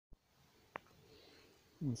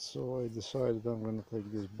And so I decided I'm gonna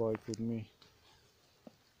take this bike with me.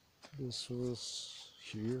 This was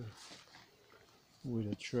here with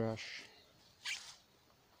the trash.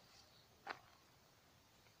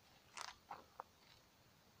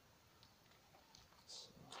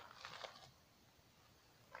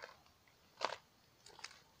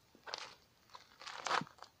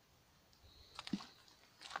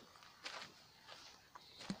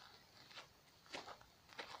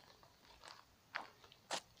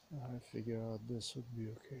 I figure out this would be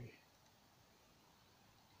okay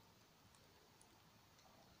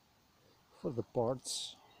for the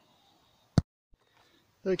parts.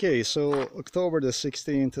 Okay, so October the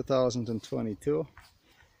 16th, 2022.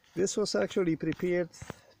 This was actually prepared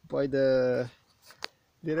by the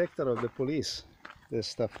director of the police, this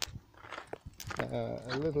stuff.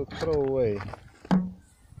 A little throwaway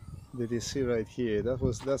that you see right here,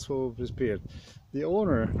 that's what we prepared. The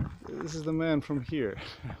owner, this is the man from here,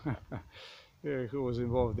 yeah, who was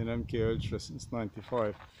involved in MK Ultra since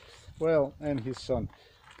 '95. Well, and his son.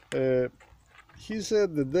 He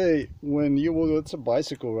said the day when you will, it's a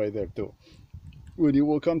bicycle right there too, when you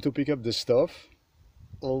will come to pick up the stuff,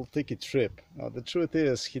 I'll take a trip. The truth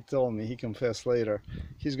is, he told me, he confessed later,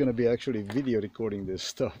 he's gonna be actually video recording this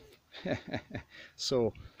stuff.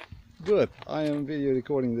 So good, I am video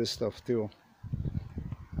recording this stuff too.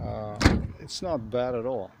 It's not bad at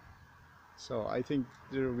all. So I think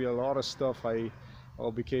there will be a lot of stuff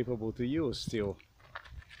I'll be capable to use still.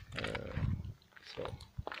 So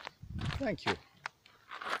thank you.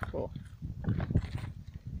 Cool.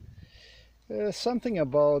 Something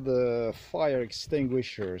about the fire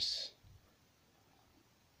extinguishers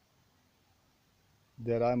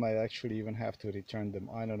that I might actually even have to return them.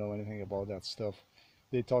 I don't know anything about that stuff.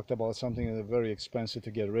 They talked about something that's very expensive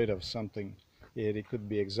to get rid of something. It could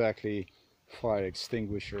be exactly fire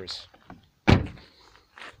extinguishers.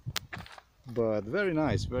 But very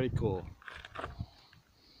nice, very cool.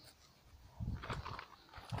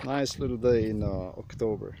 Nice little day in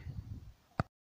October.